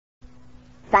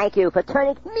Thank you for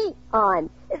turning me on.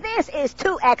 This is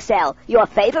 2XL, your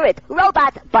favorite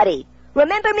robot buddy.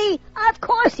 Remember me? Of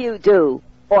course you do.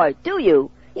 Or do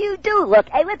you? You do look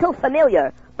a little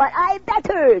familiar, but I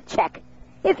better check.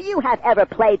 If you have ever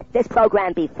played this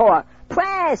program before,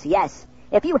 press yes.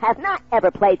 If you have not ever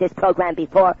played this program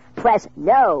before, press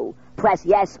no. Press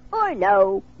yes or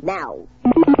no now.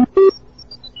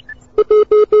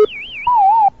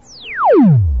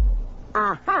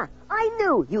 Aha! I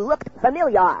knew you looked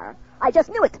familiar. I just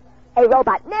knew it. A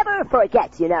robot never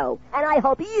forgets, you know, and I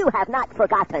hope you have not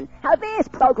forgotten how this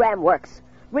program works.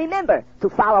 Remember to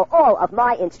follow all of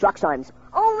my instructions.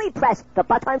 Only press the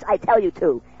buttons I tell you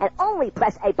to, and only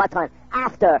press a button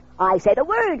after I say the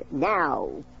word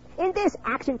now. In this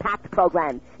action-packed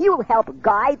program, you will help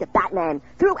guide Batman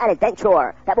through an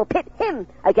adventure that will pit him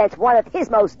against one of his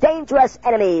most dangerous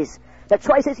enemies. The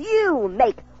choices you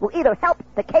make will either help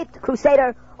the Caped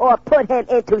Crusader or put him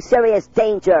into serious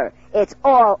danger. It's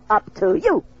all up to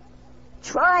you.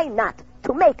 Try not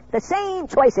to make the same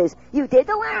choices you did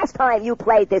the last time you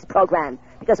played this program,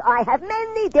 because I have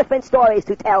many different stories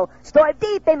to tell stored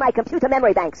deep in my computer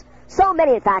memory banks. So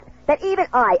many, in fact, that even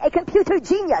I, a computer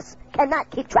genius, cannot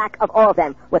keep track of all of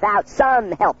them without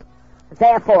some help.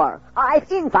 Therefore,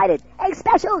 I've invited a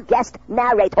special guest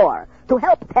narrator to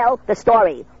help tell the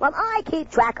story while I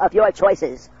keep track of your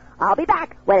choices. I'll be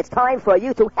back when it's time for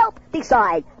you to help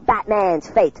decide Batman's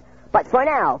fate. But for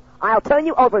now, I'll turn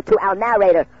you over to our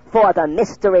narrator for the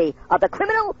mystery of the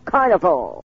criminal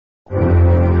carnival.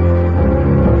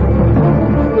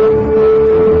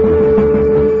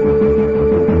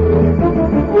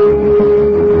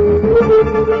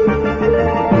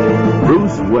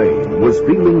 Bruce Wayne was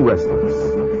feeling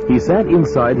restless. He sat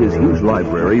inside his huge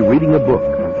library reading a book,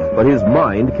 but his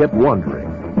mind kept wandering.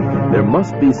 There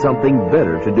must be something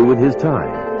better to do with his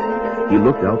time. He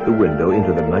looked out the window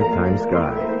into the nighttime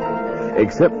sky.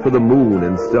 Except for the moon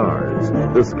and stars,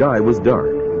 the sky was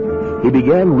dark. He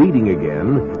began reading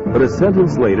again, but a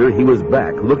sentence later he was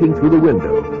back looking through the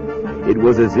window. It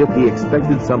was as if he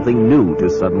expected something new to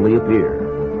suddenly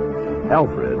appear.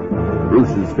 Alfred,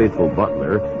 Bruce's faithful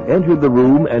butler, entered the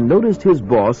room and noticed his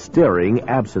boss staring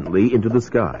absently into the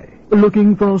sky.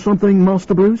 Looking for something,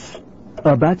 Master Bruce?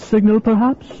 A bat signal,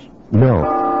 perhaps? No.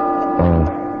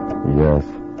 Yes.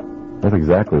 That's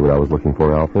exactly what I was looking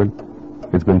for, Alfred.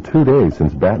 It's been 2 days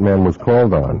since Batman was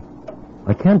called on.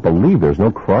 I can't believe there's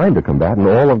no crime to combat in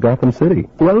all of Gotham City.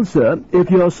 Well, sir, if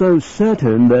you're so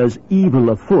certain there's evil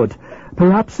afoot,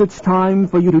 perhaps it's time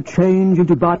for you to change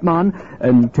into Batman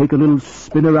and take a little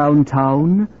spin around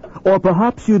town? Or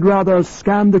perhaps you'd rather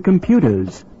scan the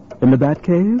computers in the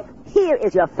Batcave? Here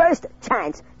is your first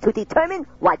chance to determine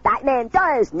what Batman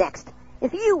does next.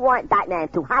 If you want Batman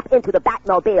to hop into the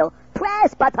Batmobile,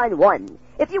 press button 1.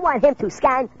 If you want him to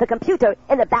scan the computer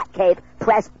in the Batcave,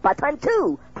 press button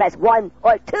 2. Press 1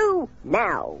 or 2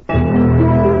 now.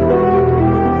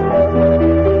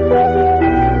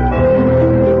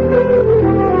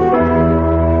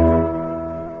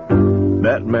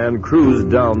 Batman cruised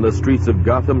down the streets of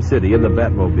Gotham City in the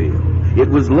Batmobile. It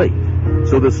was late,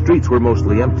 so the streets were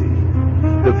mostly empty.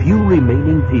 The few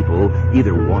remaining people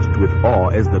either watched with awe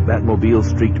as the Batmobile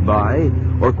streaked by,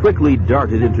 or quickly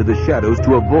darted into the shadows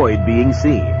to avoid being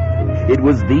seen. It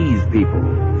was these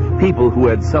people who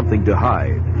had something to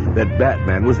hide, that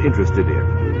Batman was interested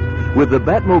in. With the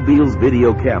Batmobile's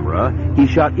video camera, he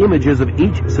shot images of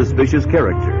each suspicious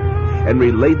character and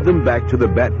relayed them back to the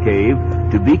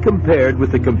Batcave to be compared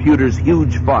with the computer's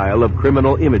huge file of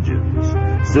criminal images.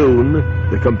 Soon,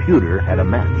 the computer had a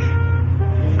match.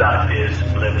 That is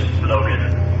Lips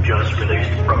Logan, just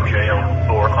released from jail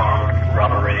for armed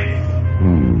robbery.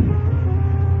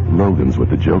 Logan's with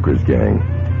the Joker's gang.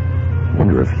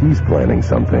 Wonder if he's planning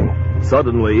something.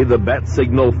 Suddenly, the bat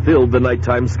signal filled the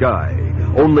nighttime sky.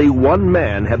 Only one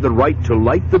man had the right to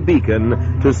light the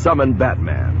beacon to summon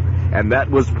Batman, and that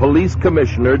was Police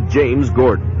Commissioner James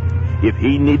Gordon. If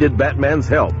he needed Batman's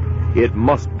help, it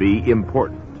must be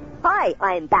important. Hi,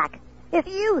 I'm back. If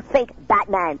you think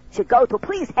Batman should go to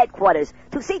police headquarters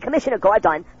to see Commissioner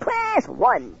Gordon, press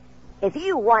 1. If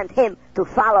you want him to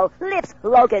follow Lips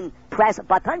Logan, press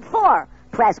button 4.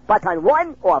 Press button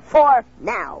 1 or 4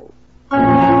 now.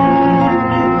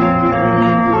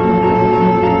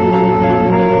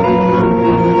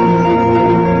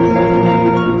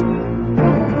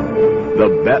 The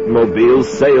Batmobile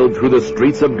sailed through the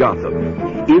streets of Gotham.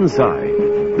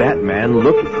 Inside, Batman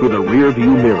looked through the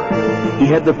rearview mirror. He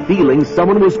had the feeling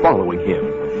someone was following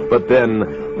him. But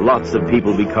then, lots of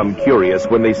people become curious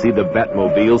when they see the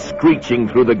Batmobile screeching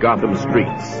through the Gotham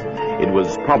streets. It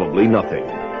was probably nothing.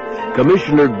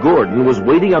 Commissioner Gordon was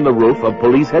waiting on the roof of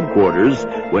police headquarters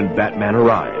when Batman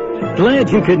arrived. Glad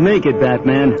you could make it,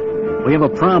 Batman. We have a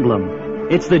problem.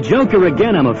 It's the Joker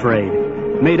again, I'm afraid.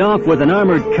 Made off with an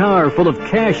armored car full of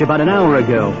cash about an hour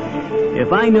ago.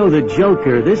 If I know the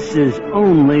Joker, this is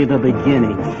only the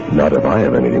beginning. Not if I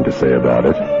have anything to say about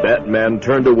it. Batman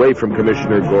turned away from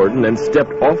Commissioner Gordon and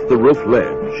stepped off the roof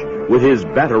ledge. With his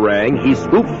batarang, he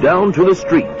swooped down to the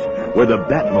street, where the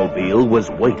Batmobile was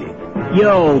waiting.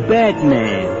 Yo,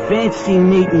 Batman, fancy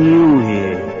meeting you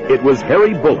here. It was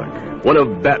Harry Bullock, one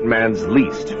of Batman's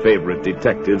least favorite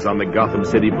detectives on the Gotham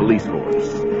City police force.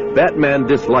 Batman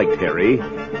disliked Harry,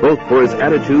 both for his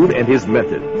attitude and his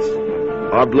methods.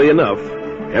 Oddly enough,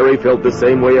 Harry felt the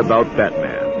same way about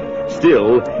Batman.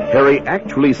 Still, Harry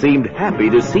actually seemed happy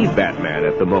to see Batman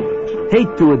at the moment.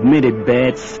 Hate to admit it,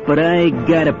 Bats, but I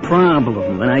got a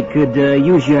problem, and I could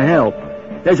use your help.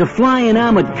 There's a flying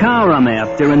armored car I'm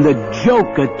after, and the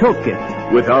Joker took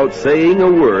it. Without saying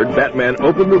a word, Batman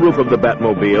opened the roof of the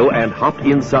Batmobile and hopped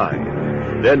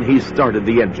inside. Then he started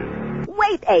the engine.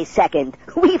 Wait a second.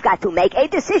 We've got to make a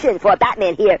decision for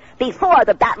Batman here before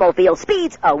the Batmobile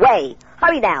speeds away.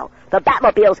 Hurry now. The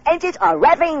Batmobile's engines are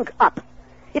revving up.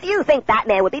 If you think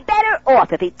Batman would be better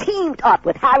off if he teamed up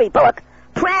with Harry Bullock,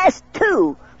 press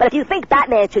 2. But if you think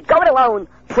Batman should go it alone,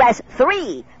 press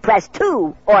 3. Press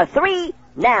 2 or 3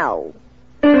 now.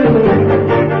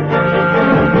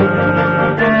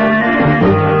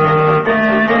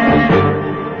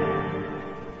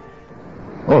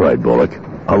 All right, Bullock.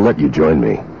 I'll let you join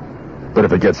me. But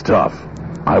if it gets tough,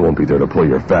 I won't be there to pull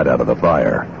your fat out of the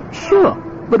fire. Sure,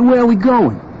 but where are we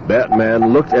going?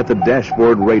 Batman looked at the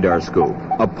dashboard radar scope.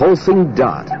 A pulsing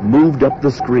dot moved up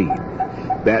the screen.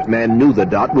 Batman knew the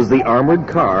dot was the armored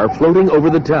car floating over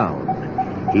the town.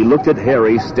 He looked at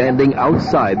Harry standing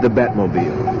outside the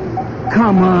Batmobile.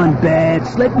 Come on,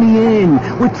 Bats, let me in.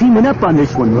 We're teaming up on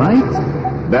this one,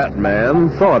 right? Batman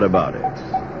thought about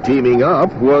it. Teaming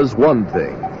up was one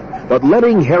thing, but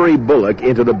letting Harry Bullock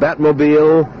into the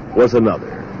Batmobile was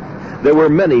another. There were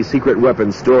many secret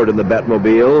weapons stored in the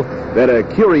Batmobile that a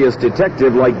curious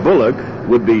detective like Bullock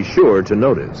would be sure to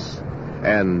notice.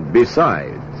 And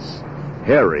besides,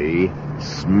 Harry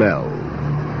smelled.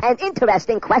 An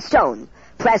interesting question.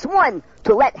 Press 1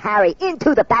 to let Harry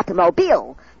into the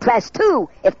Batmobile. Press 2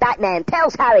 if Batman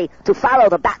tells Harry to follow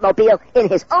the Batmobile in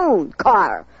his own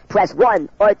car. Press 1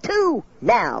 or 2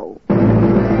 now.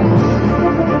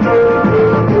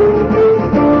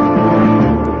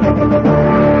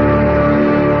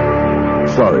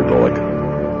 Sorry, Bullock.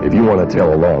 If you want to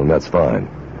tail along, that's fine.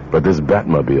 But this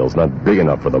Batmobile's not big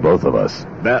enough for the both of us.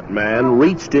 Batman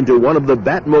reached into one of the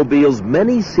Batmobile's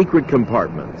many secret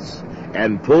compartments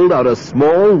and pulled out a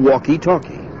small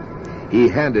walkie-talkie. He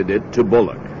handed it to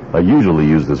Bullock. I usually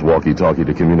use this walkie-talkie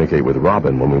to communicate with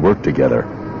Robin when we work together.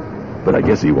 But I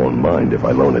guess he won't mind if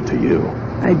I loan it to you.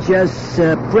 I just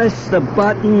press the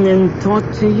button and talk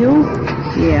to you?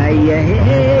 Yeah,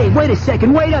 hey, wait a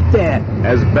second, wait up there!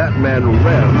 As Batman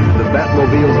revved the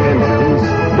Batmobile's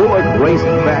engines, Bullock raced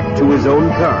back to his own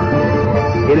car.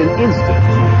 In an instant,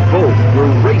 both were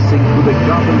racing through the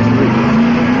Gotham streets.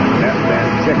 Batman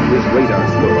checked his radar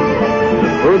scope.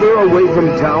 The further away from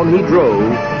town he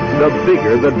drove, the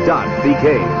bigger the dot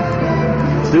became.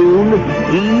 Soon,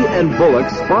 he and Bullock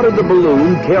spotted the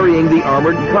balloon carrying the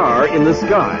armored car in the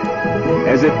sky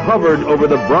as it hovered over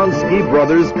the Bronsky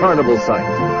Brothers carnival site.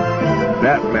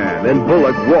 Batman and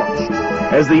Bullock watched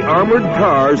as the armored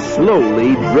car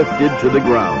slowly drifted to the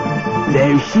ground.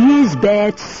 There she is,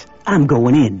 Bats. I'm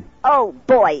going in. Oh,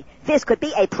 boy, this could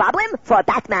be a problem for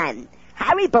Batman.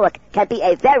 Harry Bullock can be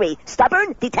a very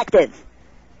stubborn detective.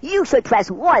 You should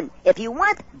press 1 if you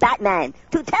want Batman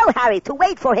to tell Harry to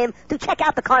wait for him to check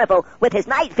out the carnival with his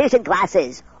night vision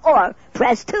glasses. Or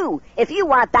press 2 if you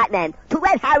want Batman to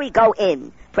let Harry go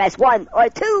in. Press 1 or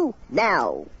 2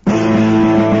 now.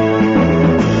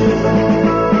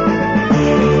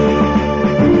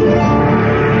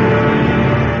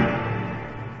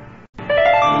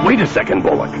 Wait a second,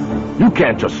 Bullock. You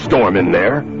can't just storm in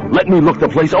there. Let me look the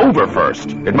place over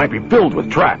first. It might be filled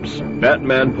with traps.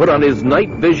 Batman put on his night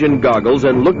vision goggles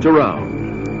and looked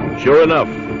around. Sure enough,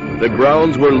 the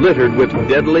grounds were littered with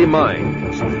deadly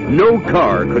mines. No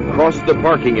car could cross the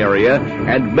parking area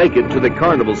and make it to the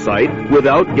carnival site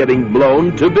without getting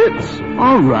blown to bits.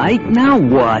 All right, now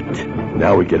what?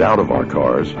 Now we get out of our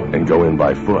cars and go in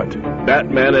by foot.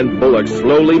 Batman and Bullock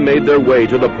slowly made their way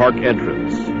to the park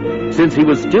entrance. Since he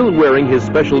was still wearing his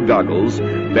special goggles,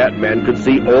 Batman could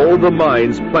see all the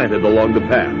mines planted along the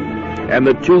path, and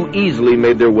the two easily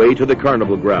made their way to the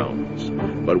carnival grounds.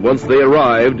 But once they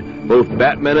arrived, both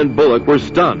Batman and Bullock were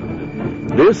stunned.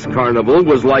 This carnival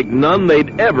was like none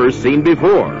they'd ever seen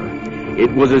before.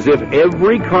 It was as if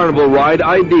every carnival ride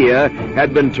idea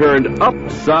had been turned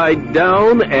upside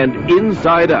down and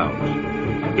inside out.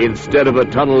 Instead of a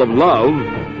tunnel of love,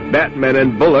 Batman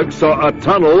and Bullock saw a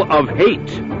tunnel of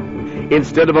hate.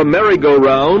 Instead of a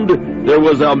merry-go-round, there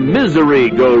was a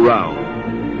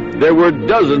misery-go-round. There were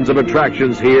dozens of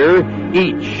attractions here,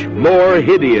 each more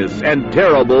hideous and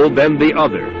terrible than the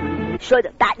other.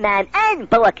 Should Batman and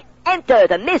Bullock enter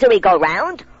the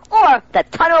misery-go-round or the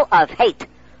tunnel of hate?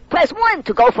 Press 1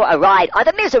 to go for a ride on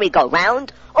the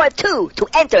misery-go-round, or 2 to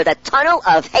enter the tunnel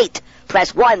of hate.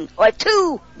 Press 1 or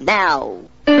 2 now.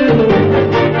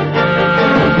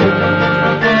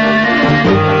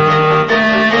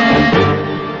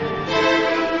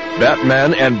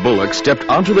 Batman and Bullock stepped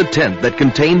onto the tent that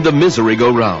contained the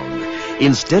misery-go-round.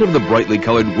 Instead of the brightly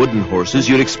colored wooden horses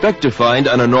you'd expect to find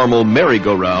on a normal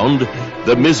merry-go-round,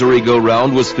 the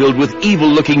misery-go-round was filled with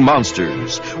evil-looking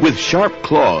monsters, with sharp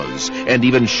claws and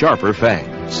even sharper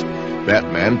fangs.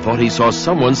 Batman thought he saw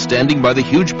someone standing by the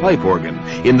huge pipe organ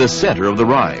in the center of the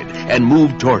ride and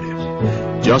moved toward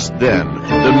it. Just then,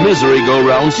 the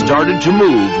misery-go-round started to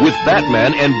move with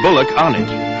Batman and Bullock on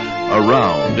it.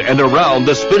 Around and around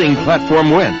the spinning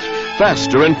platform went,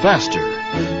 faster and faster.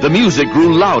 The music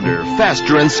grew louder,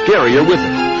 faster, and scarier with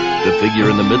it. The figure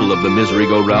in the middle of the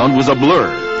misery-go-round was a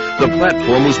blur. The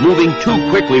platform was moving too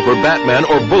quickly for Batman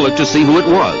or Bullock to see who it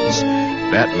was.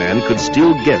 Batman could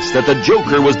still guess that the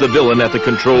Joker was the villain at the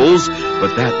controls,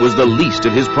 but that was the least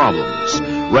of his problems.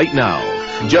 Right now,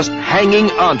 just hanging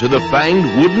onto the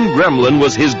fanged wooden gremlin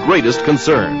was his greatest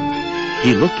concern.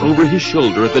 He looked over his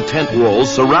shoulder at the tent walls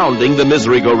surrounding the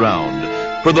misery-go-round.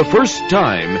 For the first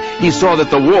time, he saw that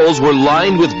the walls were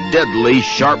lined with deadly,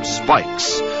 sharp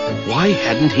spikes. Why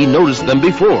hadn't he noticed them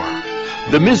before?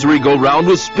 The misery-go-round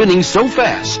was spinning so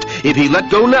fast, if he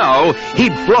let go now,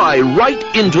 he'd fly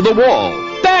right into the wall.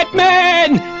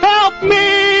 Batman! Help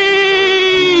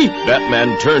me!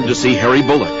 Batman turned to see Harry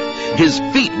Bullock. His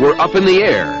feet were up in the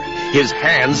air, his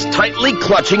hands tightly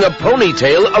clutching a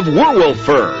ponytail of werewolf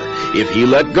fur. If he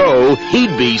let go,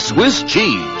 he'd be Swiss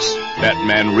cheese.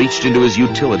 Batman reached into his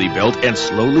utility belt and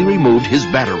slowly removed his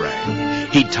batarang.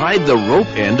 He tied the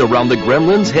rope end around the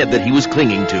gremlin's head that he was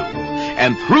clinging to,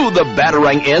 and threw the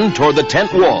batarang end toward the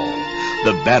tent wall.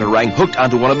 The batarang hooked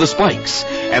onto one of the spikes,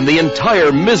 and the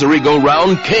entire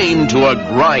misery-go-round came to a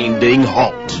grinding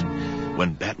halt.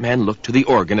 When Batman looked to the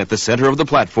organ at the center of the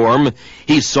platform,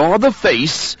 he saw the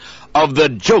face of the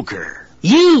Joker.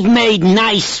 You've made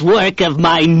nice work of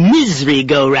my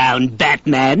misery-go-round,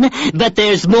 Batman, but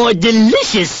there's more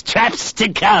delicious traps to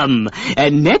come.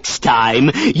 And next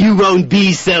time, you won't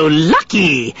be so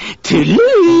lucky.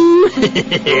 Toodaloo!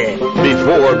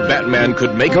 Before Batman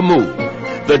could make a move,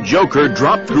 the Joker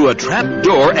dropped through a trap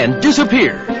door and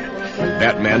disappeared.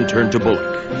 Batman turned to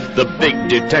Bullock. The big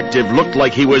detective looked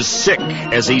like he was sick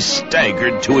as he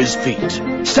staggered to his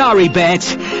feet. Sorry,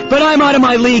 Bats, but I'm out of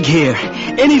my league here.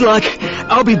 Any luck,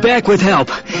 I'll be back with help.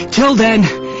 Till then,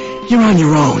 you're on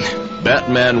your own.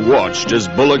 Batman watched as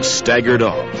Bullock staggered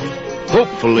off.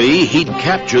 Hopefully, he'd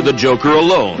capture the Joker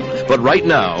alone, but right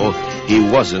now, he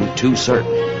wasn't too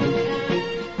certain.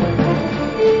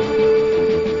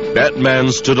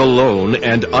 Batman stood alone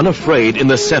and unafraid in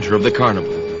the center of the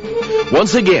carnival.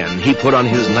 Once again, he put on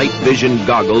his night vision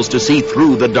goggles to see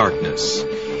through the darkness.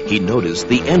 He noticed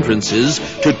the entrances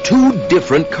to 2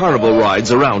 different carnival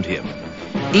rides around him.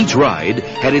 Each ride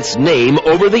had its name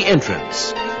over the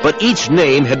entrance, but each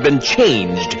name had been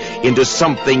changed into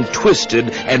something twisted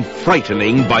and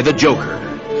frightening by the Joker.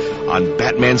 On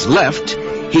Batman's left,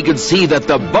 he could see that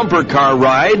the bumper car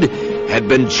ride had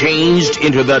been changed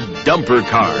into the dumper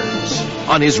cars.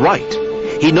 On his right,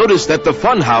 he noticed that the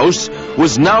fun house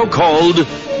was now called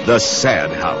the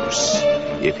Sad House.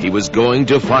 If he was going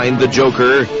to find the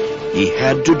Joker, he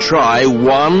had to try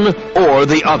one or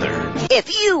the other. If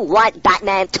you want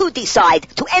Batman to decide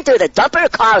to enter the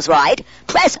dumper cars ride,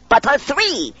 press button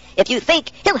 3. If you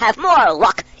think he'll have more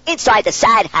luck inside the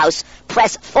Sad House,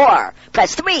 press 4.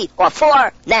 Press 3 or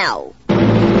 4 now.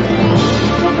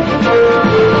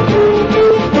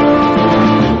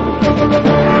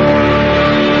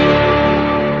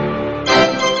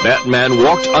 Batman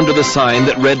walked under the sign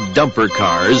that read dumper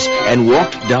cars and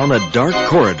walked down a dark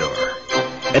corridor.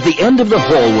 At the end of the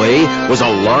hallway was a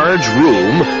large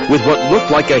room with what looked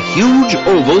like a huge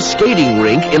oval skating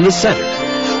rink in the center.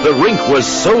 The rink was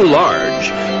so large,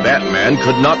 Batman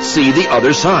could not see the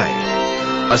other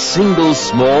side. A single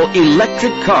small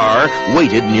electric car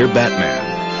waited near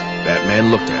Batman.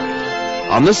 Batman looked at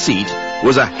it. On the seat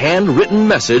was a handwritten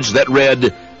message that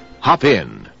read, "Hop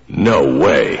in." No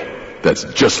way. That's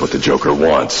just what the Joker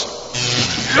wants.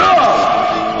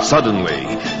 Suddenly,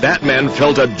 Batman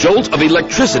felt a jolt of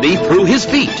electricity through his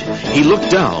feet. He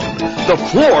looked down. The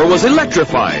floor was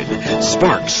electrified.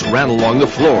 Sparks ran along the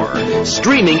floor,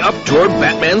 streaming up toward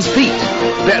Batman's feet.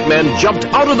 Batman jumped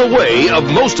out of the way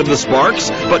of most of the sparks,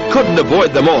 but couldn't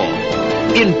avoid them all.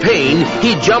 In pain,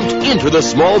 he jumped into the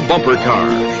small bumper car.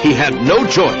 He had no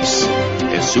choice.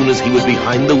 As soon as he was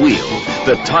behind the wheel,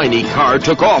 the tiny car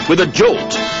took off with a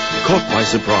jolt. Caught by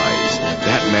surprise,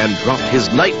 Batman dropped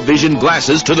his night vision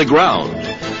glasses to the ground.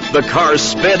 The car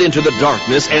sped into the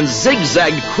darkness and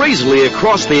zigzagged crazily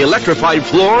across the electrified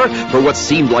floor for what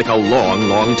seemed like a long,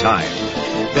 long time.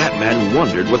 Batman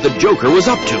wondered what the Joker was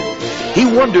up to. He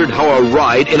wondered how a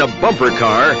ride in a bumper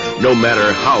car, no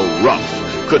matter how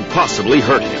rough, could possibly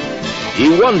hurt him.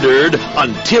 He wondered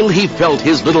until he felt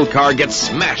his little car get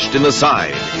smashed in the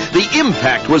side. The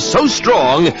impact was so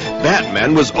strong,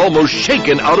 Batman was almost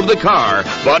shaken out of the car,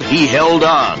 but he held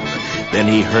on. Then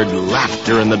he heard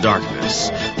laughter in the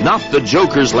darkness. Not the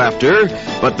Joker's laughter,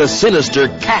 but the sinister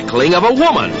cackling of a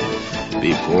woman.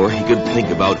 Before he could think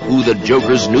about who the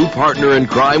Joker's new partner in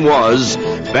crime was,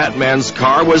 Batman's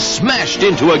car was smashed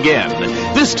into again,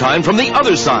 this time from the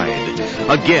other side.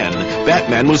 Again,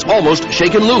 Batman was almost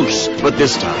shaken loose, but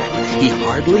this time he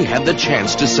hardly had the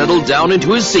chance to settle down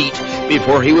into his seat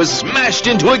before he was smashed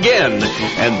into again,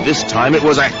 and this time it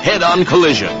was a head-on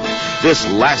collision. This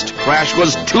last crash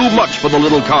was too much for the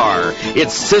little car. It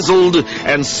sizzled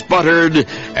and sputtered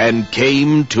and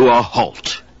came to a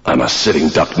halt. I'm a sitting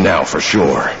duck now for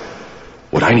sure.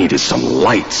 What I need is some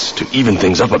lights to even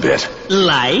things up a bit.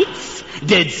 Lights?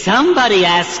 Did somebody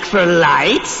ask for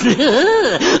lights?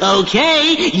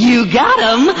 Okay, you got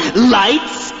 'em.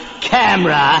 Lights,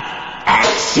 camera,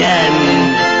 action!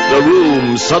 The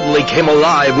room suddenly came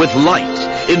alive with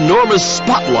light. Enormous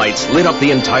spotlights lit up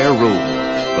the entire room.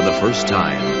 For the first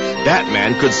time,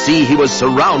 Batman could see he was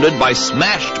surrounded by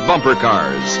smashed bumper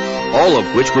cars, all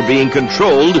of which were being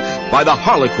controlled by the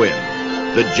Harlequin,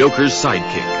 the Joker's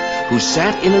sidekick, who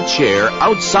sat in a chair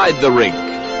outside the rink,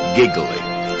 giggling.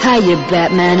 Hiya,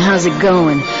 Batman. How's it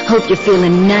going? Hope you're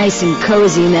feeling nice and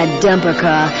cozy in that dumper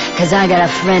car, 'cause I got a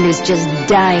friend who's just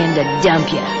dying to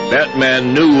dump you.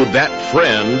 Batman knew that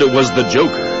friend was the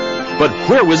Joker, but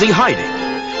where was he hiding?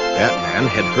 Batman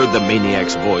had heard the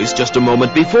maniac's voice just a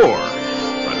moment before,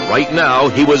 but right now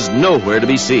he was nowhere to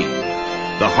be seen.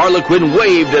 The Harlequin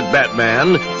waved at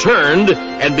Batman, turned,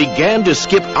 and began to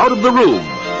skip out of the room.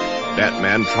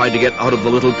 Batman tried to get out of the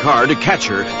little car to catch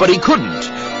her, but he couldn't.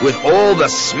 With all the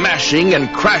smashing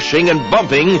and crashing and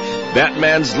bumping,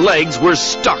 Batman's legs were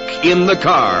stuck in the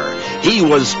car. He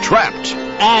was trapped.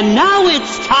 And now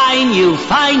it's time you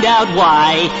find out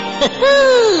why.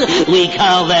 We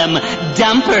call them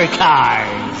dumper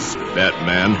cars.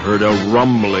 Batman heard a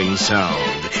rumbling sound.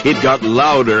 It got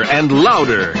louder and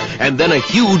louder, and then a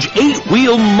huge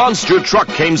 8-wheel monster truck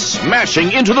came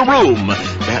smashing into the room.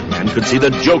 Batman could see the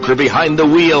Joker behind the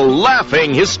wheel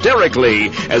laughing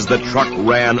hysterically as the truck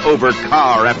ran over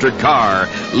car after car,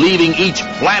 leaving each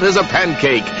flat as a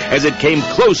pancake as it came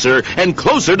closer and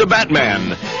closer to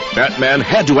Batman. Batman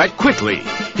had to act quickly.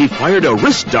 He fired a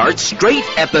wrist dart straight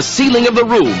at the ceiling of the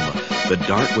room. The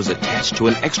dart was attached to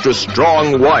an extra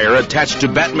strong wire attached to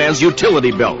Batman's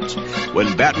utility belt.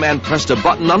 When Batman pressed a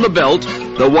button on the belt,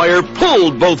 the wire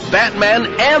pulled both Batman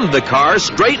and the car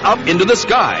straight up into the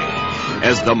sky.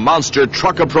 As the monster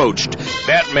truck approached,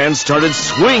 Batman started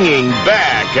swinging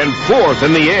back and forth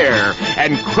in the air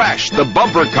and crashed the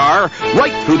bumper car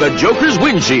right through the Joker's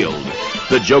windshield.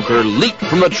 The Joker leaped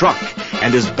from the truck,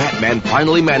 and as Batman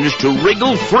finally managed to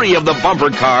wriggle free of the bumper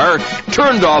car,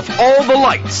 turned off all the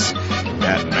lights.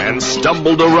 Batman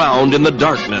stumbled around in the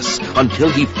darkness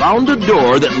until he found a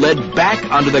door that led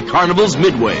back onto the carnival's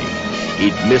midway.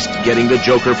 He'd missed getting the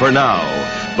Joker for now,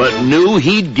 but knew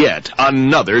he'd get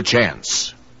another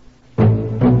chance. As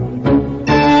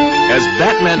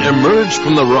Batman emerged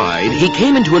from the ride, he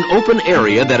came into an open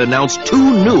area that announced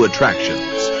 2 new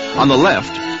attractions. On the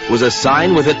left was a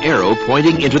sign with an arrow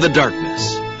pointing into the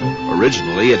darkness.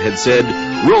 Originally, it had said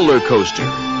roller coaster,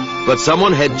 but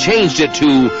someone had changed it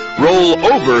to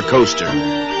roll over coaster.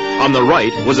 On the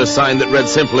right was a sign that read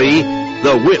simply,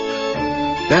 the whip.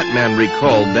 Batman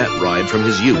recalled that ride from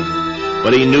his youth,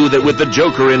 but he knew that with the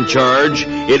Joker in charge,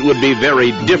 it would be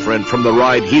very different from the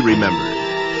ride he remembered.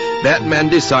 Batman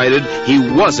decided he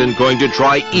wasn't going to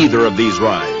try either of these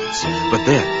rides. But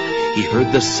then he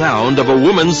heard the sound of a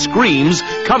woman's screams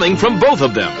coming from both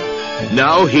of them.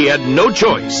 Now he had no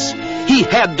choice. He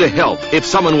had to help if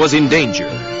someone was in danger.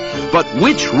 But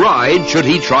which ride should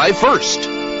he try first?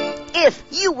 If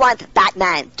you want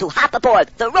Batman to hop aboard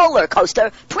the roller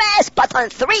coaster, press button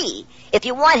 3. If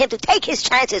you want him to take his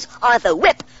chances on the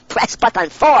whip, press button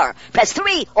 4. Press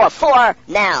 3 or 4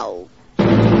 now.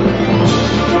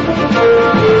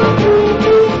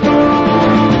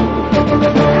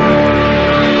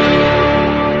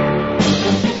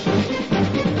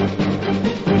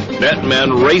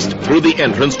 Batman raced through the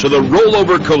entrance to the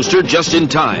rollover coaster just in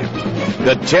time.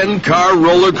 The 10-car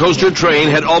roller coaster train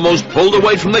had almost pulled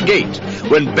away from the gate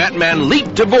when Batman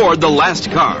leaped aboard the last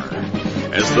car.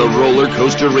 As the roller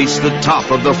coaster reached the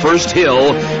top of the first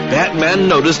hill, Batman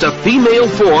noticed a female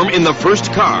form in the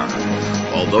first car.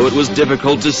 Although it was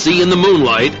difficult to see in the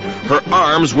moonlight, her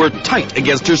arms were tight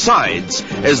against her sides,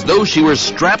 as though she were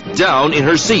strapped down in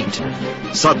her seat.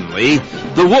 Suddenly,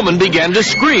 the woman began to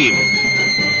scream.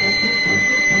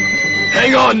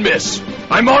 Hang on, miss.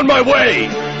 I'm on my way.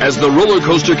 As the roller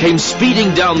coaster came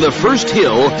speeding down the first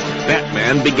hill,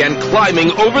 Batman began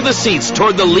climbing over the seats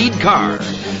toward the lead car.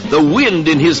 The wind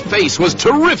in his face was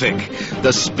terrific.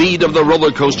 The speed of the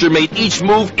roller coaster made each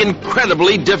move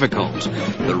incredibly difficult.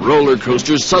 The roller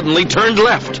coaster suddenly turned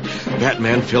left.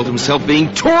 Batman felt himself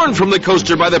being torn from the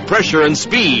coaster by the pressure and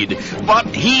speed, but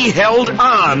he held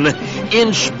on.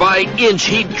 Inch by inch,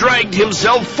 he dragged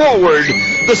himself forward.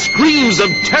 The screams of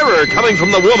terror coming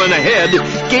from the woman ahead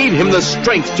gave him the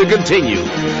strength to continue.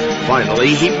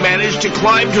 Finally, he managed to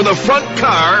climb to the front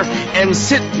car and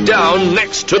sit down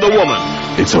next to the woman.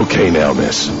 It's okay now,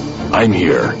 miss. I'm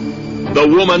here. The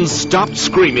woman stopped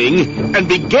screaming and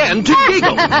began to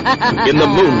giggle. In the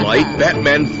moonlight,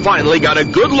 Batman finally got a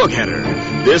good look at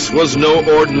her. This was no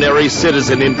ordinary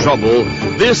citizen in trouble.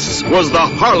 This was the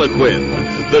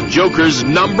Harlequin, the Joker's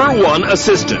 #1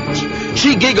 assistant.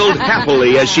 She giggled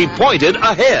happily as she pointed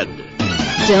ahead.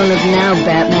 Don't look now,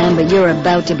 Batman, but you're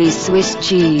about to be Swiss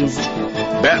cheesed.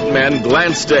 Batman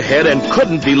glanced ahead and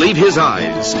couldn't believe his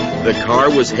eyes. The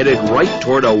car was headed right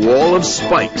toward a wall of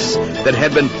spikes that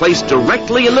had been placed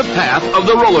directly in the path of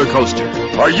the roller coaster.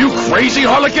 Are you crazy,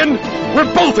 Harlequin?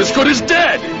 We're both as good as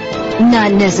dead.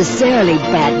 Not necessarily,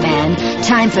 Batman.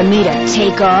 Time for me to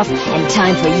take off, and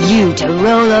time for you to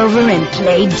roll over and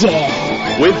play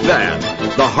dead. With that,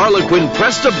 the Harlequin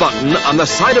pressed a button on the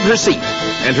side of her seat,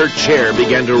 and her chair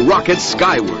began to rocket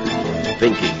skyward.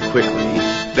 Thinking quickly,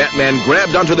 Batman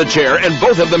grabbed onto the chair, and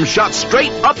both of them shot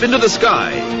straight up into the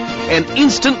sky. An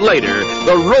instant later,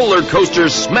 the roller coaster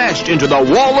smashed into the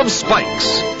wall of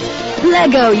spikes.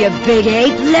 Let go, you big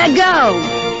ape! Let go!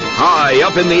 High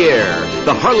up in the air,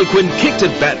 the Harlequin kicked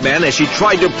at Batman as she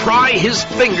tried to pry his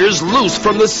fingers loose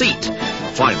from the seat.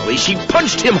 Finally, she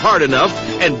punched him hard enough,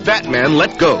 and Batman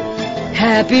let go.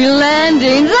 Happy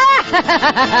landing!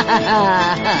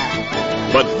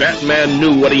 But Batman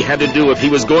knew what he had to do if he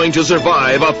was going to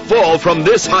survive a fall from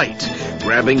this height.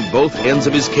 Grabbing both ends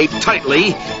of his cape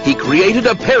tightly, he created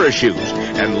a parachute,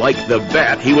 and like the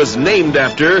bat he was named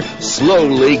after,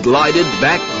 slowly glided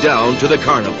back down to the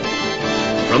carnival.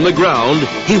 From the ground,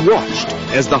 he watched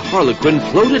as the Harlequin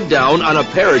floated down on a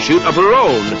parachute of her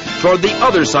own toward the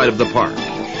other side of the park.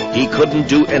 He couldn't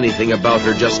do anything about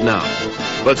her just now,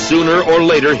 but sooner or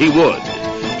later he would.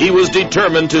 He was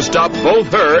determined to stop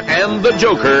both her and the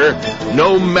Joker,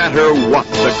 no matter what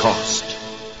the cost.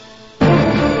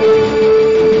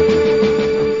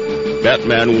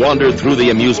 Batman wandered through the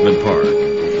amusement park.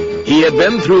 He had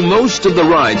been through most of the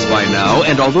rides by now,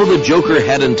 and although the Joker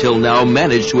had until now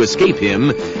managed to escape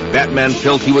him, Batman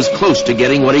felt he was close to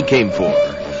getting what he came for.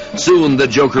 Soon the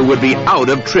Joker would be out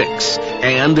of tricks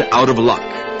and out of luck.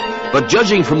 But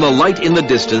judging from the light in the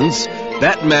distance,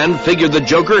 Batman figured the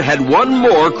Joker had one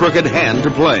more crooked hand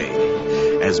to play.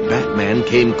 As Batman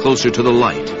came closer to the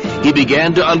light, he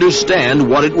began to understand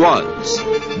what it was.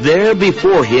 There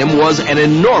before him was an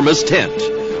enormous tent.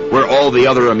 Where all the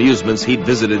other amusements he'd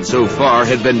visited so far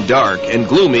had been dark and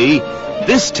gloomy,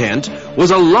 this tent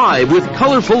was alive with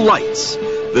colorful lights.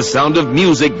 The sound of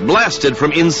music blasted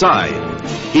from inside.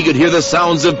 He could hear the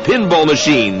sounds of pinball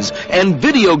machines and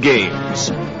video games.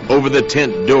 Over the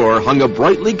tent door hung a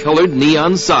brightly colored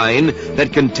neon sign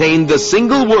that contained the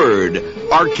single word,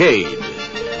 arcade.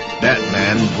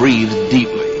 Batman breathed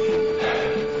deeply.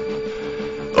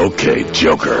 Okay,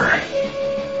 Joker.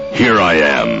 Here I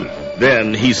am.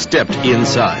 Then he stepped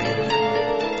inside.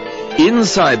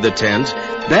 Inside the tent,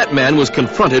 Batman was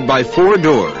confronted by 4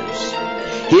 doors.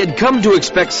 He had come to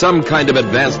expect some kind of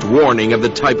advanced warning of the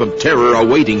type of terror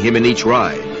awaiting him in each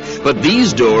ride. But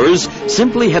these doors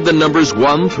simply had the numbers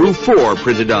 1 through 4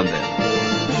 printed on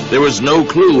them. There was no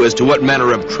clue as to what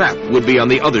manner of trap would be on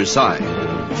the other side.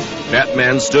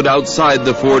 Batman stood outside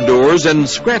the 4 doors and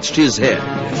scratched his head.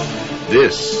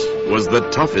 This was the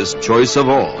toughest choice of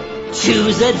all.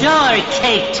 Choose a door,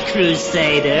 caked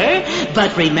crusader.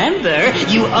 But remember,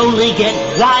 you only get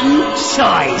one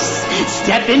choice.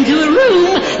 Step into a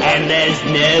room, and there's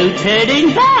no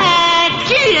turning back.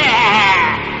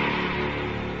 Yeah!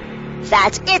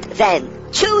 That's it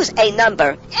then. Choose a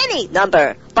number, any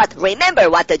number. But remember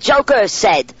what the Joker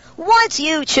said. Once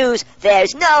you choose,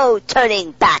 there's no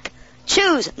turning back.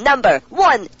 Choose number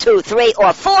 1, 2, 3,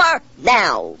 or 4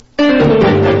 now.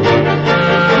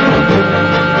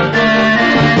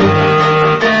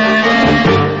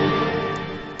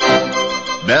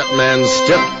 Batman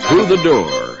stepped through the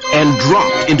door and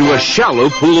dropped into a shallow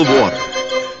pool of water.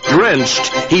 Drenched,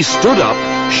 he stood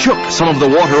up, shook some of the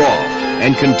water off,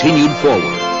 and continued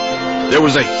forward. There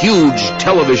was a huge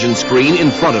television screen in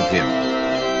front of him.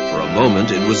 For a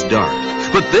moment it was dark,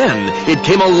 but then it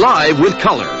came alive with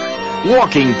color.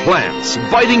 Walking plants,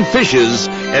 biting fishes,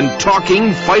 and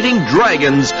talking, fighting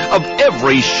dragons of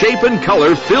every shape and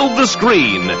color filled the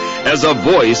screen as a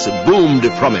voice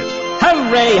boomed from it.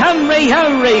 Hurry, hurry,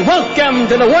 hurry! Welcome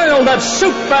to the world of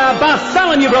Super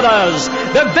Bartholomew Brothers,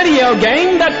 the video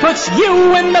game that puts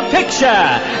you in the picture.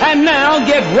 And now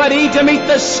get ready to meet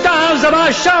the stars of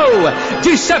our show,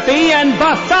 Giuseppe and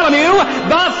Bartholomew.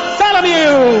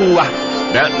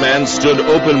 Batman stood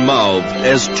open-mouthed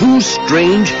as two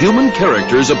strange human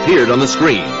characters appeared on the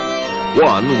screen.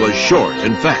 One was short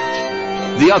and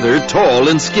fat, the other tall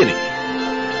and skinny.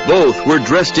 Both were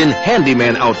dressed in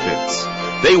handyman outfits.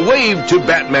 They waved to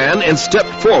Batman and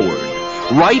stepped forward,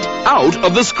 right out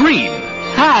of the screen.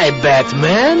 Hi,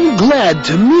 Batman. Glad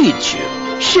to meet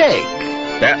you. Shake.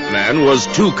 Batman was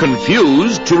too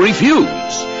confused to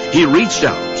refuse. He reached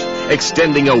out,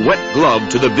 extending a wet glove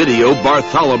to the video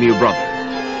Bartholomew brother.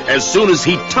 As soon as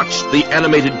he touched the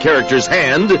animated character's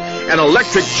hand, an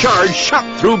electric charge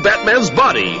shot through Batman's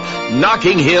body,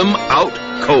 knocking him out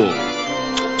cold.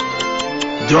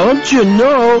 Don't you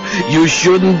know you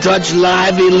shouldn't touch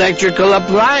live electrical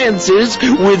appliances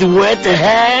with wet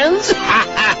hands?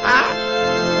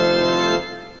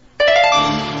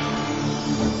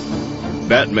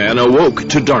 Batman awoke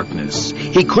to darkness.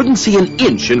 He couldn't see an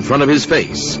inch in front of his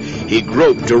face. He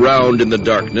groped around in the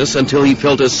darkness until he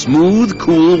felt a smooth,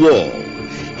 cool wall.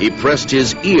 He pressed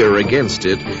his ear against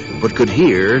it, but could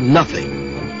hear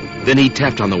nothing. Then he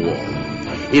tapped on the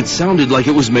wall. It sounded like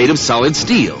it was made of solid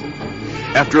steel.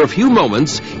 After a few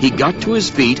moments, he got to his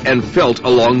feet and felt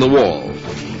along the wall.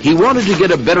 He wanted to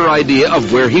get a better idea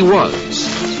of where he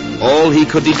was. All he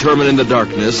could determine in the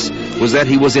darkness was that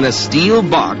he was in a steel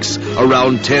box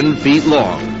around 10 feet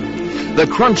long. The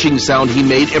crunching sound he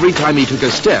made every time he took a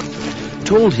step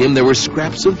told him there were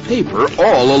scraps of paper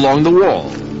all along the wall.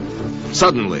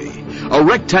 Suddenly, a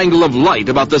rectangle of light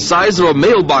about the size of a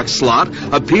mailbox slot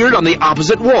appeared on the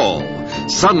opposite wall.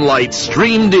 Sunlight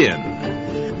streamed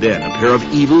in. Then a pair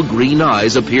of evil green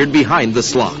eyes appeared behind the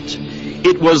slot.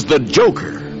 It was the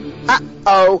Joker.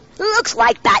 Uh-oh. Looks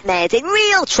like Batman's in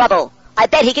real trouble. I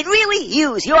bet he could really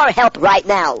use your help right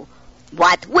now.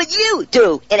 What would you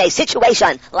do in a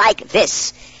situation like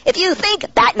this? If you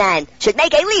think Batman should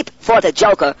make a leap for the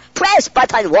Joker, press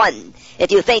button 1.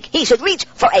 If you think he should reach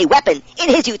for a weapon in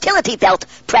his utility belt,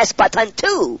 press button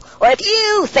 2. Or if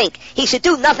you think he should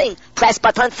do nothing, press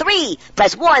button 3.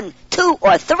 Press 1, 2,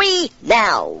 or 3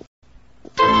 now.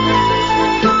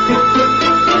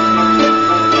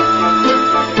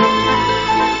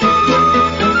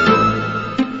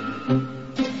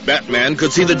 Batman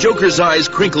could see the Joker's eyes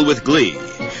crinkle with glee.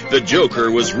 The Joker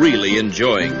was really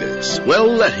enjoying this. Well,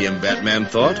 let him, Batman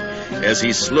thought, as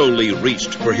he slowly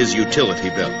reached for his utility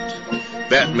belt.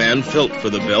 Batman felt for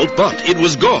the belt, but it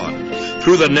was gone.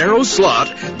 Through the narrow slot,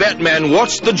 Batman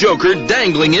watched the Joker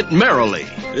dangling it merrily.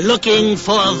 Looking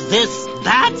for this,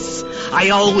 Bats? I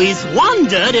always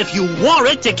wondered if you wore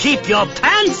it to keep your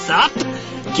pants up.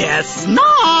 Guess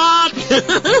not.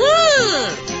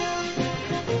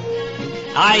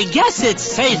 I guess it's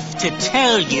safe to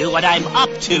tell you what I'm up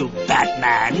to,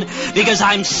 Batman, because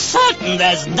I'm certain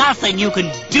there's nothing you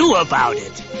can do about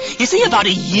it. You see, about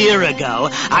a year ago,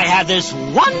 I had this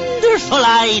wonderful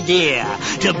idea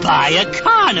to buy a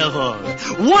carnival.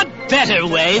 What better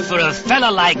way for a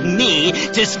fella like me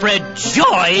to spread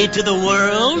joy to the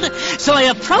world? So I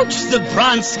approached the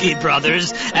Bronski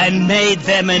brothers and made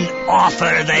them an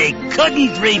offer they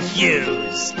couldn't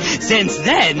refuse. Since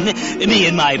then, me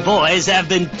and my boys have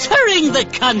been touring the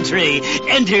country,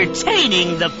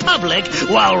 entertaining the public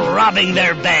while robbing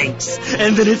their banks.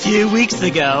 And then a few weeks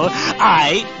ago,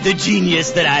 I, the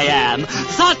genius that I am,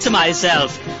 thought to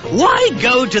myself, why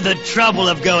go to the trouble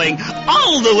of going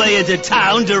all the way into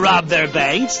town to rob their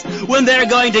banks when they're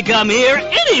going to come here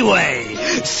anyway?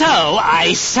 So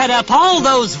I set up all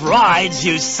those rides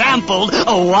you sampled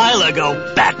a while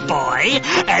ago, Batboy.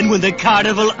 And when the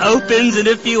carnival opens in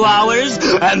a few hours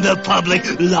and the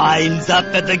public lines up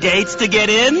at the gates to get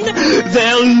in,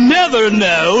 they'll never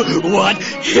know what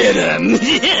hit 'em.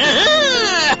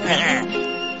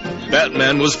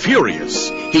 Batman was furious.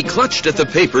 He clutched at the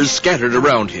papers scattered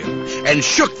around him and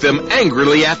shook them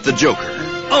angrily at the Joker.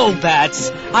 Oh,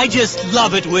 Bats, I just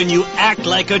love it when you act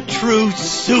like a true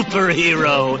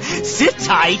superhero. Sit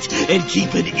tight and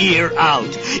keep an ear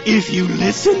out. If you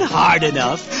listen hard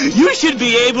enough, you should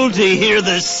be able to hear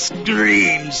the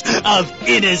screams of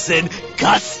innocent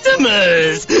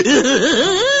customers.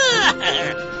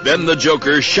 Then the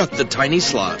Joker shut the tiny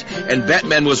slot, and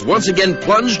Batman was once again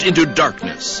plunged into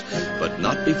darkness. But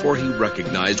not before he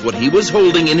recognized what he was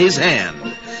holding in his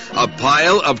hand. A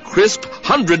pile of crisp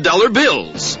 $100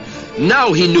 bills.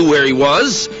 Now he knew where he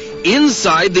was.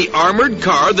 Inside the armored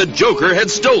car the Joker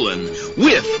had stolen,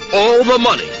 with all the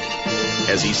money.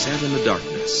 As he sat in the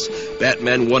darkness,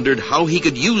 Batman wondered how he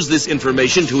could use this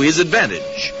information to his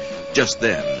advantage. Just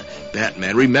then,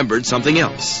 Batman remembered something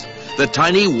else. The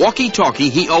tiny walkie-talkie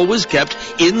he always kept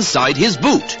inside his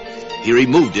boot. He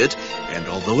removed it, and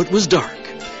although it was dark,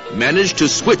 managed to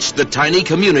switch the tiny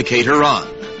communicator on.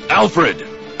 Alfred,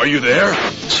 are you there?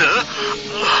 Sir?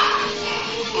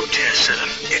 Oh, dear, sir.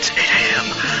 It's 8 a.m.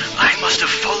 I must have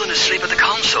fallen asleep at the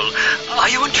console. Are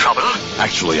you in trouble?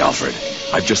 Actually, Alfred,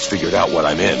 I've just figured out what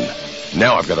I'm in.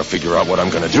 Now I've got to figure out what I'm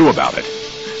going to do about it.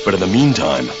 But in the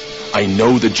meantime, I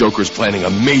know the Joker's planning a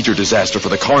major disaster for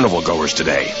the carnival goers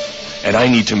today. And I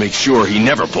need to make sure he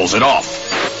never pulls it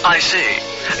off. I see.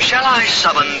 Shall I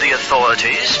summon the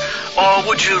authorities? Or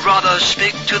would you rather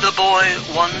speak to the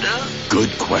boy Wonder?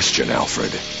 Good question,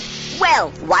 Alfred. Well,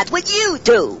 what would you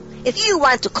do? If you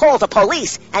want to call the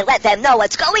police and let them know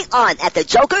what's going on at the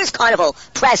Joker's Carnival,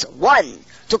 press 1.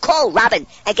 To call Robin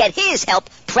and get his help,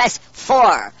 press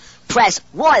 4. Press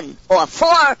 1 or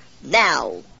 4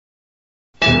 now.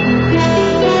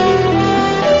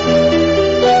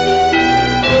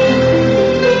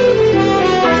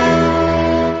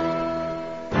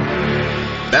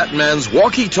 Batman's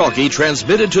walkie-talkie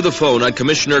transmitted to the phone on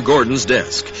Commissioner Gordon's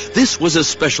desk. This was a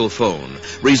special phone,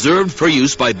 reserved for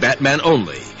use by Batman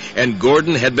only, and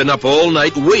Gordon had been up all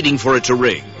night waiting for it to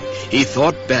ring. He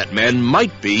thought Batman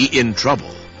might be in trouble.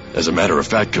 As a matter of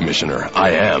fact, Commissioner,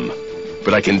 I am.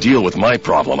 But I can deal with my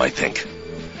problem, I think.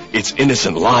 It's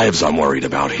innocent lives I'm worried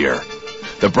about here.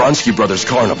 The Bronski Brothers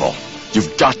Carnival.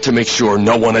 You've got to make sure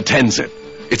no one attends it.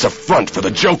 It's a front for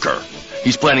the Joker.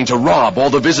 He's planning to rob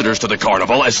all the visitors to the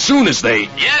carnival as soon as they...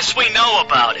 Yes, we know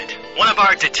about it. One of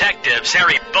our detectives,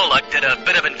 Harry Bullock, did a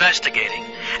bit of investigating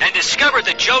and discovered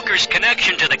the Joker's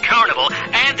connection to the carnival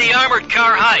and the armored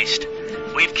car heist.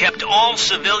 We've kept all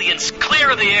civilians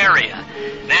clear of the area.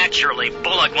 Naturally,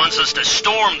 Bullock wants us to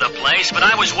storm the place, but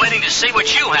I was waiting to see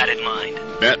what you had in mind.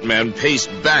 Batman paced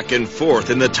back and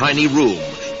forth in the tiny room,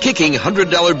 kicking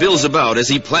 $100 bills about as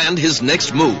he planned his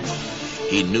next move.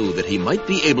 He knew that he might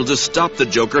be able to stop the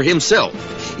Joker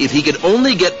himself if he could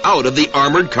only get out of the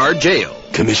armored car jail.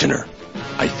 Commissioner,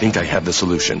 I think I have the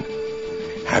solution.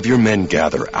 Have your men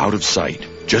gather out of sight,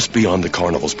 just beyond the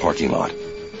carnival's parking lot.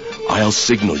 I'll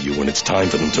signal you when it's time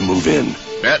for them to move in.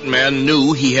 Batman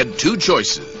knew he had two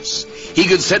choices. He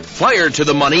could set fire to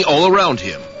the money all around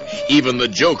him. Even the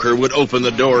Joker would open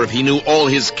the door if he knew all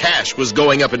his cash was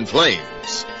going up in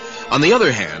flames. On the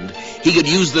other hand, he could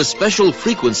use the special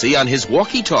frequency on his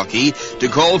walkie-talkie to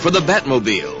call for the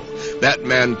Batmobile.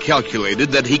 Batman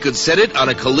calculated that he could set it on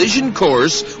a collision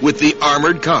course with the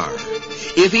armored car.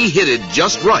 If he hit it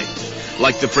just right,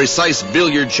 like the precise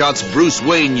billiard shots Bruce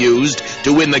Wayne used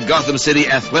to win the Gotham City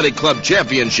Athletic Club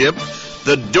championship,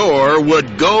 the door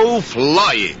would go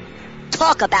flying.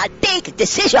 Talk about big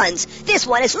decisions. This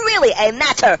one is really a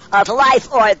matter of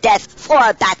life or death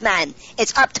for Batman.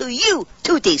 It's up to you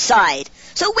to decide.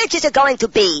 So which is it going to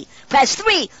be? Press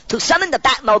 3 to summon the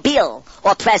Batmobile,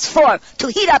 or press 4 to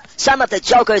heat up some of the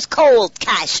Joker's cold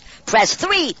cash. Press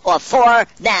 3 or 4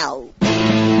 now.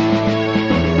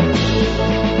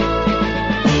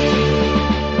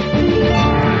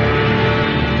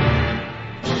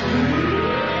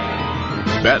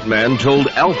 Batman told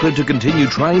Alfred to continue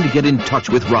trying to get in touch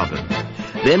with Robin.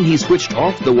 Then he switched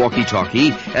off the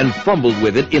walkie-talkie and fumbled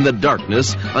with it in the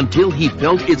darkness until he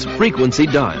felt its frequency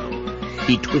dial.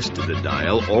 He twisted the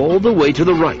dial all the way to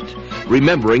the right,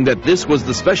 remembering that this was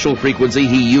the special frequency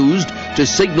he used to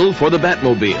signal for the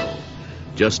Batmobile.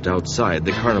 Just outside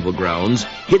the carnival grounds,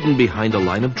 hidden behind a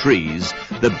line of trees,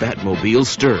 the Batmobile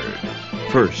stirred.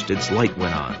 First, its light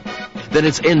went on. Then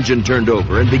its engine turned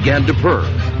over and began to purr.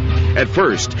 At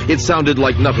first, it sounded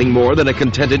like nothing more than a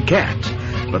contented cat.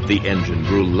 But the engine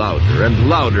grew louder and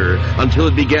louder until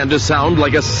it began to sound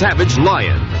like a savage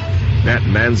lion.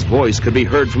 Batman's voice could be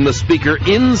heard from the speaker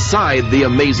inside the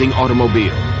amazing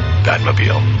automobile.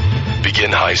 Batmobile,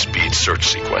 begin high-speed search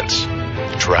sequence.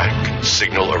 Track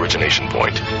signal origination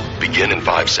point. Begin in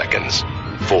 5 seconds.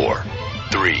 4,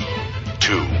 3,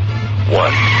 2,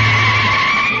 1.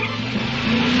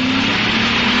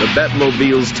 The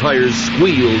Batmobile's tires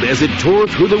squealed as it tore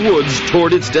through the woods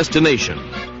toward its destination.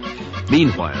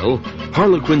 Meanwhile,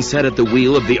 Harlequin sat at the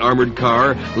wheel of the armored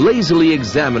car, lazily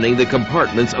examining the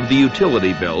compartments of the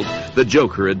utility belt the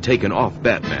Joker had taken off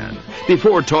Batman,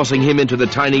 before tossing him into the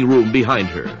tiny room behind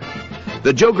her.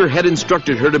 The Joker had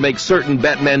instructed her to make certain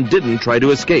Batman didn't try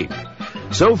to escape.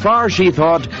 So far, she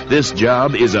thought, this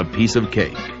job is a piece of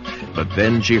cake. But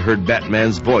then she heard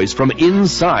Batman's voice from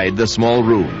inside the small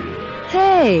room.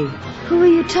 Hey, who are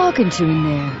you talking to in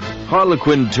there?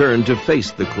 Harlequin turned to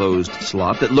face the closed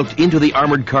slot that looked into the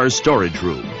armored car's storage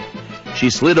room. She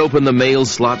slid open the mail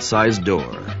slot-sized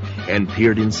door and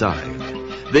peered inside.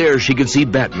 There she could see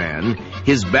Batman,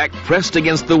 his back pressed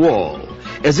against the wall,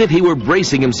 as if he were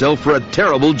bracing himself for a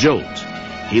terrible jolt.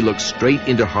 He looked straight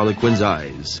into Harlequin's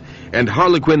eyes, and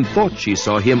Harlequin thought she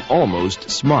saw him almost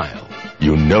smile.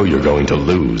 You know you're going to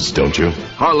lose, don't you?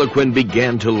 Harlequin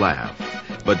began to laugh.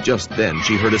 But just then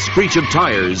she heard a screech of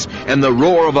tires and the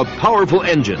roar of a powerful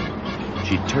engine.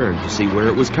 She turned to see where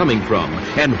it was coming from,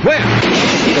 and wham!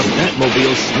 The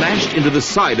Batmobile smashed into the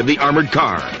side of the armored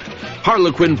car.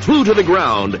 Harlequin flew to the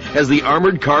ground as the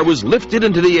armored car was lifted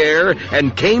into the air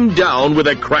and came down with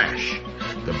a crash.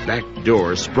 The back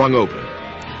door sprung open,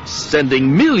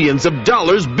 sending millions of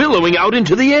dollars billowing out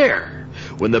into the air.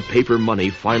 When the paper money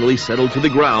finally settled to the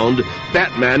ground,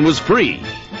 Batman was free.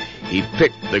 He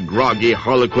picked the groggy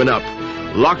Harlequin up,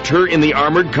 locked her in the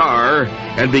armored car,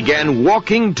 and began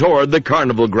walking toward the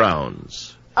carnival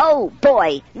grounds. Oh,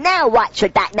 boy, now what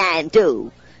should Batman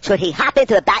do? Should he hop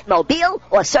into the Batmobile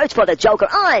or search for the Joker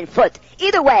on foot?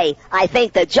 Either way, I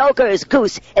think the Joker's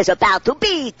goose is about to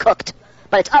be cooked.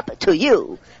 But it's up to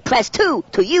you. Press 2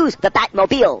 to use the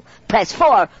Batmobile. Press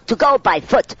 4 to go by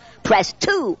foot. Press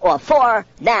 2 or 4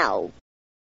 now.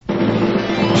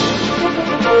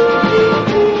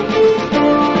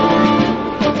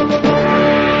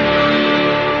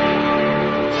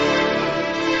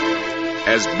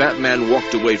 As Batman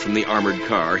walked away from the armored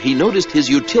car, he noticed his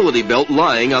utility belt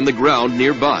lying on the ground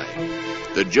nearby.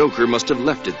 The Joker must have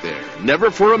left it there,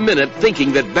 never for a minute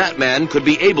thinking that Batman could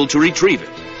be able to retrieve it.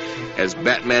 As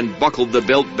Batman buckled the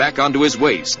belt back onto his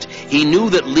waist, he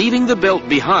knew that leaving the belt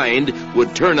behind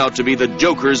would turn out to be the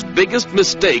Joker's biggest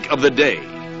mistake of the day.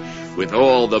 With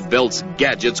all the belt's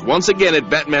gadgets once again at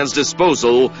Batman's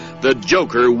disposal, the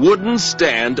Joker wouldn't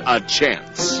stand a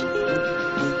chance.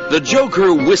 The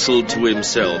Joker whistled to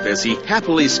himself as he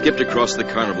happily skipped across the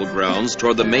carnival grounds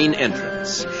toward the main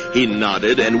entrance. He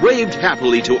nodded and waved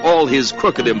happily to all his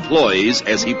crooked employees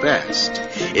as he passed.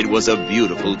 It was a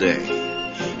beautiful day.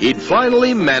 He'd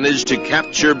finally managed to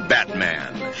capture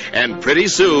Batman, and pretty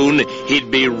soon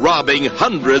he'd be robbing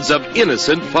hundreds of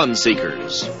innocent fun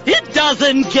seekers. It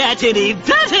doesn't get any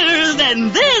better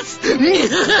than this!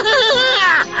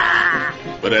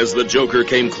 But as the Joker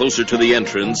came closer to the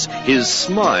entrance, his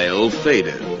smile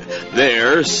faded.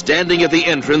 There, standing at the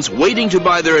entrance, waiting to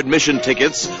buy their admission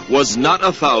tickets, was not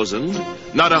 1,000,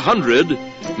 not 100,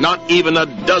 not even a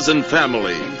dozen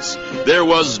families. There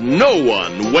was no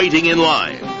one waiting in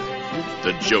line.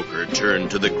 The Joker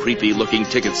turned to the creepy-looking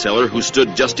ticket seller who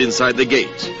stood just inside the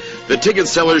gate. The ticket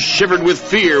seller shivered with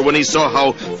fear when he saw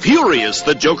how furious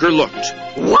the Joker looked.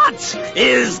 What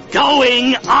is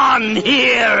going on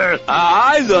here?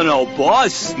 I don't know,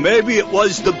 boss. Maybe it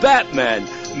was the Batman.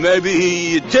 Maybe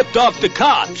he tipped off the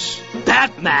cops.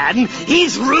 Batman?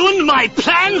 He's ruined my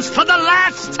plans for the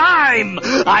last time!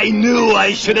 I knew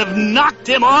I should have knocked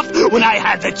him off when I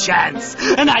had the chance,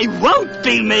 and I won't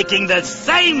be making the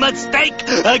same mistake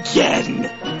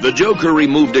again! The Joker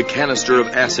removed a canister of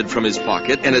acid from his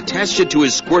pocket and attached it to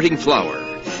his squirting flower.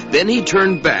 Then he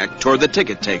turned back toward the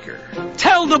ticket taker.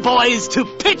 Tell the boys to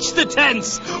pitch the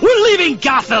tents. We're leaving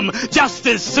Gotham just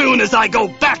as soon as I go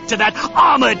back to that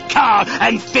armored car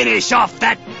and finish off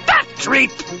that bat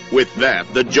creep. With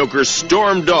that, the Joker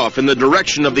stormed off in the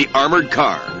direction of the armored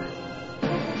car.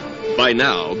 By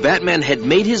now, Batman had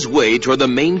made his way toward the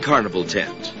main carnival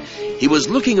tent. He was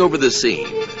looking over the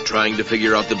scene, trying to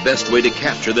figure out the best way to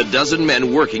capture the dozen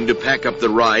men working to pack up the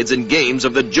rides and games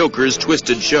of the Joker's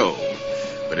twisted show.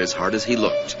 But as hard as he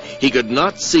looked, he could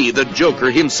not see the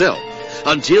Joker himself,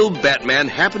 until Batman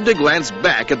happened to glance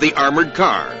back at the armored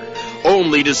car.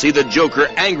 only to see the Joker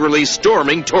angrily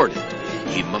storming toward it.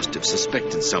 He must have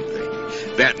suspected something.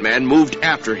 Batman moved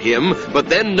after him, but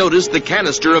then noticed the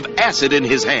canister of acid in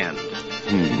his hand.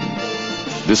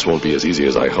 This won't be as easy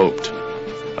as I hoped.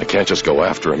 I can't just go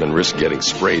after him and risk getting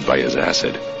sprayed by his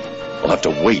acid. I'll have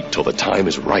to wait till the time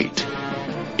is right.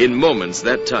 In moments,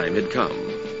 that time had come.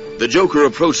 The Joker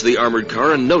approached the armored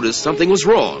car and noticed something was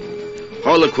wrong.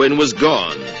 Harlequin was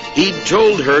gone. He'd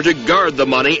told her to guard the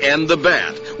money and the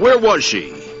bat. Where was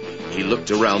she? He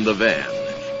looked around the van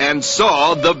and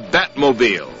saw the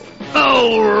Batmobile.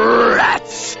 Oh,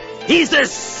 rats! He's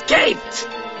escaped!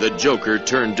 The Joker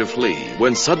turned to flee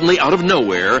when suddenly, out of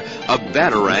nowhere, a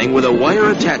batarang with a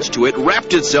wire attached to it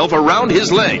wrapped itself around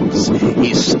his legs.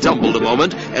 He stumbled a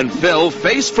moment and fell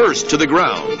face first to the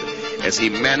ground. As he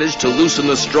managed to loosen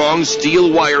the strong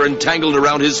steel wire entangled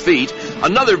around his feet,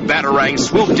 another batarang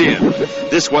swooped in,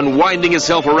 this one winding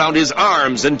itself around his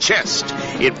arms and chest.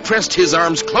 It pressed his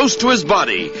arms close to his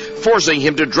body, forcing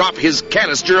him to drop his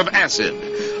canister of acid.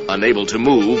 Unable to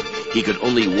move, he could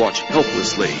only watch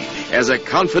helplessly as a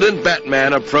confident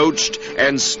Batman approached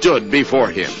and stood before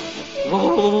him.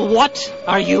 What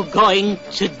are you going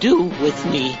to do with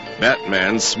me?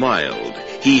 Batman smiled.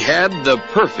 He had the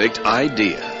perfect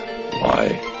idea.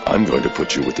 Why, I'm going to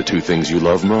put you with the two things you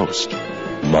love most.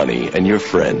 Money and your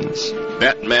friends.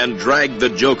 Batman dragged the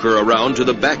Joker around to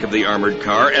the back of the armored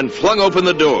car and flung open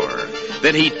the door.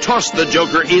 Then he tossed the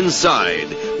Joker inside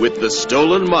with the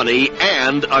stolen money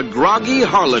and a groggy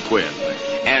Harlequin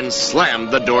and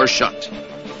slammed the door shut.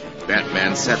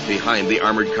 Batman sat behind the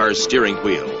armored car's steering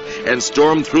wheel and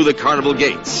stormed through the carnival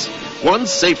gates.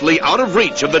 Once safely out of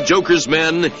reach of the Joker's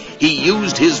men, he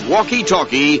used his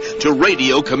walkie-talkie to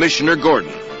radio Commissioner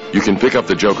Gordon. You can pick up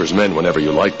the Joker's men whenever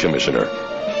you like, Commissioner.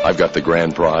 I've got the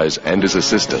grand prize and his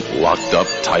assistant locked up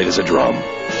tight as a drum.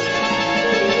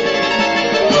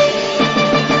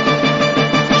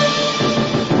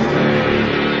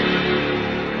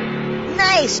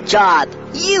 Nice job.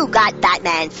 You got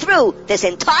Batman through this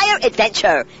entire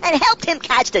adventure and helped him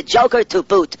catch the Joker to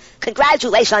boot.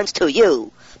 Congratulations to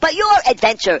you. But your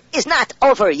adventure is not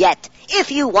over yet.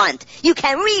 If you want, you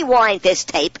can rewind this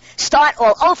tape, start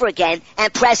all over again,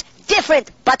 and press different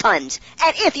buttons.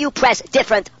 And if you press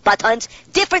different buttons,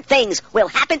 different things will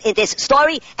happen in this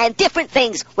story, and different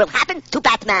things will happen to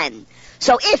Batman.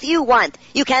 So if you want,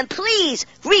 you can please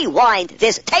rewind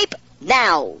this tape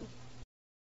now.